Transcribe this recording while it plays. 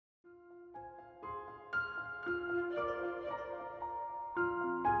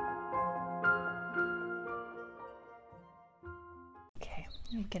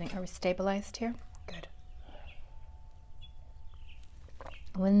Are we stabilized here? Good.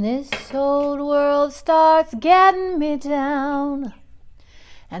 When this old world starts getting me down,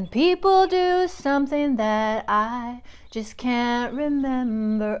 and people do something that I just can't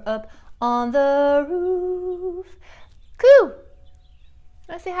remember up on the roof. Coo!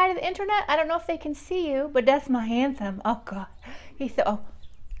 Want to say hi to the internet? I don't know if they can see you, but that's my anthem. Oh, God. He said, oh,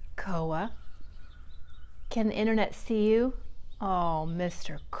 Koa. Can the internet see you? Oh,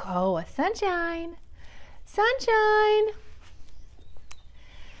 Mr. Koa. Sunshine. Sunshine.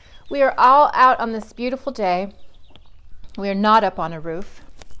 We are all out on this beautiful day. We are not up on a roof,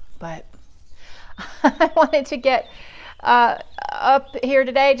 but I wanted to get up here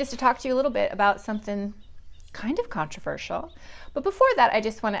today just to talk to you a little bit about something kind of controversial. But before that, I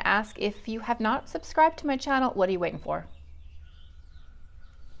just want to ask, if you have not subscribed to my channel, what are you waiting for?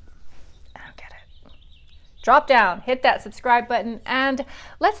 I don't get it. Drop down, hit that subscribe button, and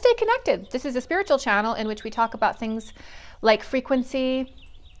let's stay connected. This is a spiritual channel in which we talk about things like frequency,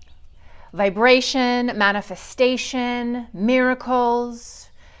 vibration, manifestation, miracles,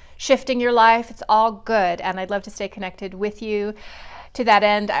 shifting your life. It's all good, and I'd love to stay connected with you. To that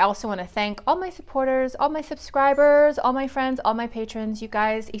end, I also want to thank all my supporters, all my subscribers, all my friends, all my patrons. You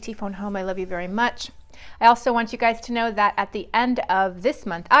guys, ET Phone Home, I love you very much. I also want you guys to know that at the end of this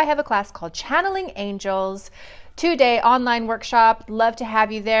month, I have a class called Channeling Angels, 2-day online workshop. Love to have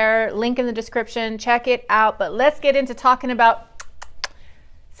you there. Link in the description. Check it out. But let's get into talking about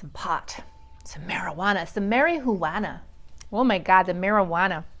some pot, some marijuana, some marijuana. Oh my God, the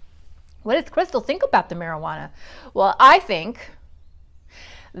marijuana. What does Crystal think about the marijuana? Well, I think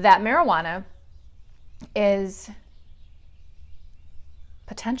that marijuana is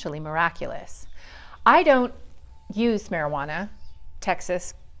potentially miraculous. I don't use marijuana.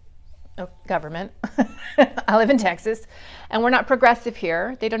 Texas government. I live in Texas, and we're not progressive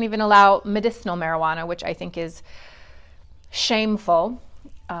here. They don't even allow medicinal marijuana, which I think is shameful.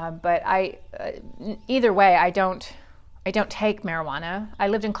 But either way, I don't take marijuana. I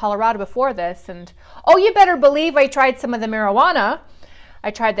lived in Colorado before this, and oh, you better believe I tried some of the marijuana. I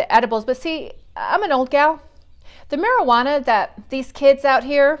tried the edibles, but see, I'm an old gal. The marijuana that these kids out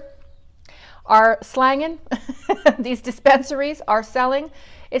here are slanging, these dispensaries are selling,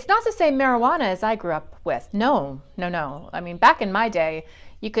 it's not the same marijuana as I grew up with. No. I mean, back in my day,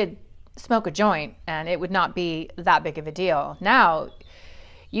 you could smoke a joint and it would not be that big of a deal. Now,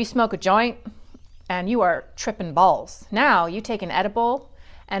 you smoke a joint and you are tripping balls. Now, you take an edible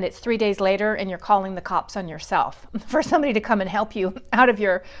and it's 3 days later and you're calling the cops on yourself for somebody to come and help you out of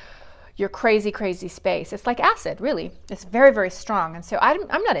your crazy, crazy space. It's like acid, really. It's very, very strong. And so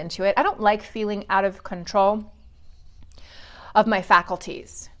I'm not into it. I don't like feeling out of control of my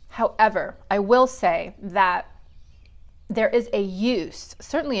faculties. However, I will say that there is a use,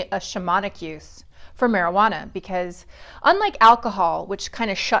 certainly a shamanic use, for marijuana, because unlike alcohol, which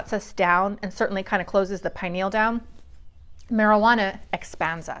kind of shuts us down and certainly kind of closes the pineal down, marijuana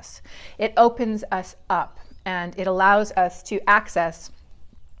expands us. It opens us up and it allows us to access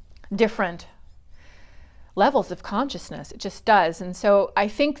different levels of consciousness. It just does. And so I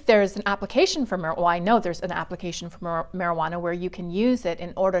think there's an application for marijuana. Well, I know there's an application for marijuana where you can use it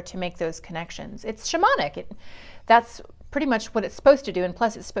in order to make those connections. It's shamanic. That's pretty much what it's supposed to do. And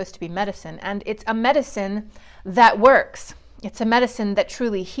plus it's supposed to be medicine. And it's a medicine that works. It's a medicine that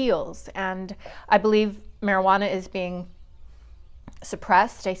truly heals. And I believe marijuana is being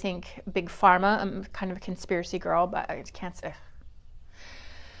suppressed. I think Big Pharma, I'm kind of a conspiracy girl, but I can't say.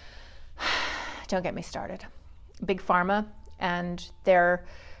 Don't get me started. Big Pharma and their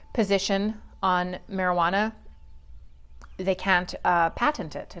position on marijuana, they can't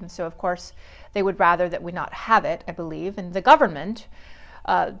patent it. And so, of course, they would rather that we not have it, I believe. And the government,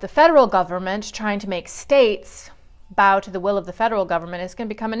 the federal government, trying to make states bow to the will of the federal government is going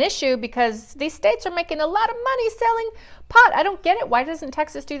to become an issue because these states are making a lot of money selling pot. I don't get it. Why doesn't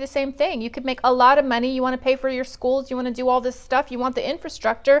Texas do the same thing? You could make a lot of money. You want to pay for your schools. You want to do all this stuff. You want the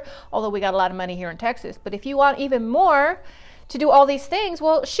infrastructure, although we got a lot of money here in Texas. But if you want even more to do all these things,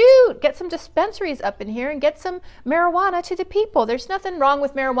 well, shoot, get some dispensaries up in here and get some marijuana to the people. There's nothing wrong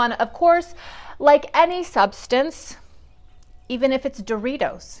with marijuana. Of course, like any substance, even if it's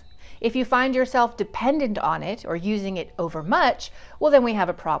Doritos, if you find yourself dependent on it or using it over much, well, then we have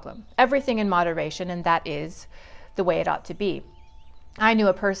a problem. Everything in moderation, and that is the way it ought to be. I knew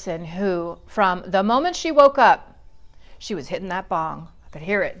a person who, from the moment she woke up, she was hitting that bong. I could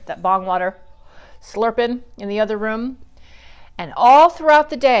hear it, that bong water slurping in the other room. And all throughout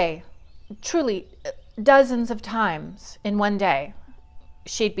the day, truly dozens of times in one day,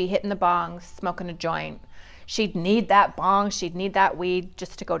 she'd be hitting the bong, smoking a joint. she'd need that bong, she'd need that weed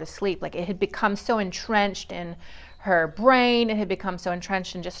just to go to sleep. Like, it had become so entrenched in her brain, it had become so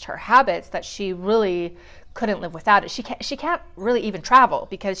entrenched in just her habits that she really couldn't live without it. She can't really even travel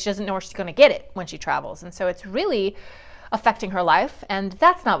because she doesn't know where she's going to get it when she travels. And so it's really affecting her life, and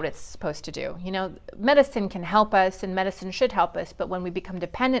that's not what it's supposed to do. You know, medicine can help us and medicine should help us, but when we become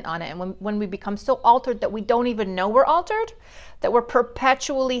dependent on it and when we become so altered that we don't even know we're altered, that we're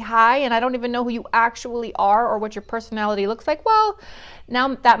perpetually high and I don't even know who you actually are or what your personality looks like, well,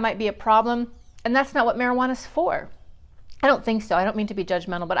 now that might be a problem, and that's not what marijuana is for. I don't think so. I don't mean to be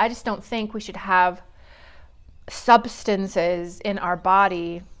judgmental, but I just don't think we should have substances in our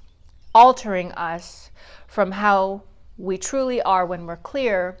body altering us from how we truly are when we're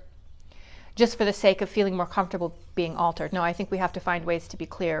clear, just for the sake of feeling more comfortable being altered. No, I think we have to find ways to be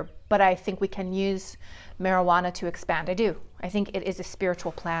clear, but I think we can use marijuana to expand. I do. I think it is a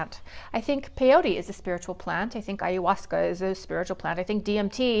spiritual plant. I think peyote is a spiritual plant. I think ayahuasca is a spiritual plant. I think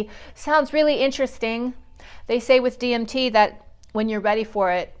DMT sounds really interesting. They say with DMT that when you're ready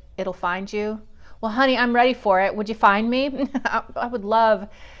for it, it'll find you. Well, honey, I'm ready for it. Would you find me? I would love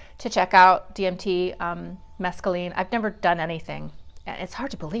to check out DMT, mescaline. I've never done anything. It's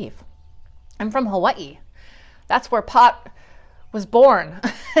hard to believe. I'm from Hawaii. That's where pot was born.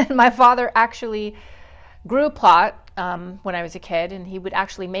 My father actually grew pot when I was a kid, and he would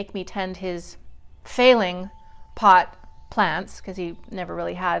actually make me tend his failing pot plants because he never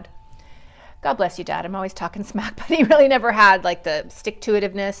really had, God bless you, Dad, I'm always talking smack, but he really never had like the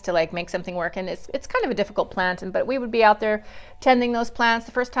stick-to-itiveness to like make something work. And it's kind of a difficult plant, but we would be out there tending those plants.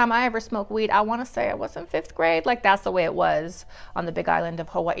 The first time I ever smoked weed, I want to say I was in 5th grade. Like, that's the way it was on the big island of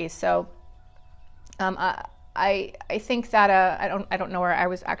Hawaii. So I think that I don't know where I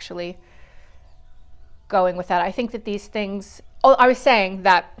was actually going with that. I think that these things, I was saying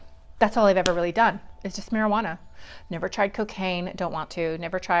that that's all I've ever really done is just marijuana. Never tried cocaine, don't want to.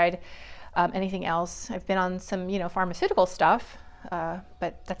 Never tried anything else. I've been on some, pharmaceutical stuff,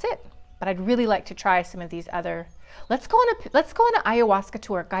 but that's it. But I'd really like to try some of these other. Let's go on an ayahuasca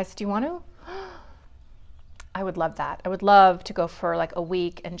tour, guys. Do you want to? I would love that. I would love to go for like a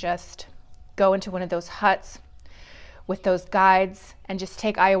week and just go into one of those huts with those guides and just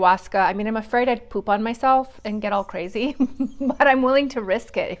take ayahuasca. I mean, I'm afraid I'd poop on myself and get all crazy, but I'm willing to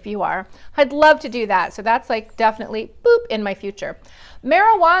risk it if you are. I'd love to do that. So that's like definitely boop in my future.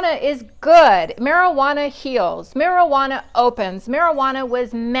 Marijuana is good. Marijuana heals. Marijuana opens. Marijuana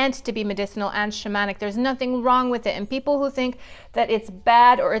was meant to be medicinal and shamanic. There's nothing wrong with it. And people who think that it's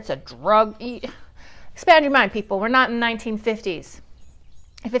bad or it's a drug, expand your mind, people. We're not in 1950s.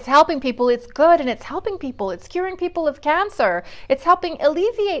 If it's helping people, it's good, and it's helping people. It's curing people of cancer. It's helping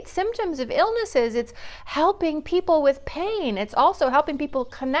alleviate symptoms of illnesses. It's helping people with pain. It's also helping people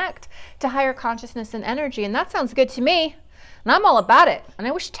connect to higher consciousness and energy. And that sounds good to me. And I'm all about it. And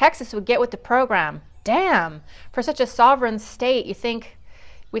I wish Texas would get with the program. Damn, for such a sovereign state, you think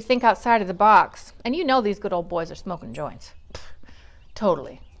we'd think outside of the box. And you know these good old boys are smoking joints. Pfft,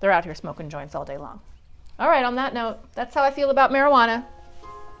 totally. They're out here smoking joints all day long. All right, on that note, that's how I feel about marijuana.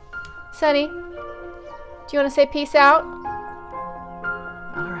 Sunny, do you want to say peace out?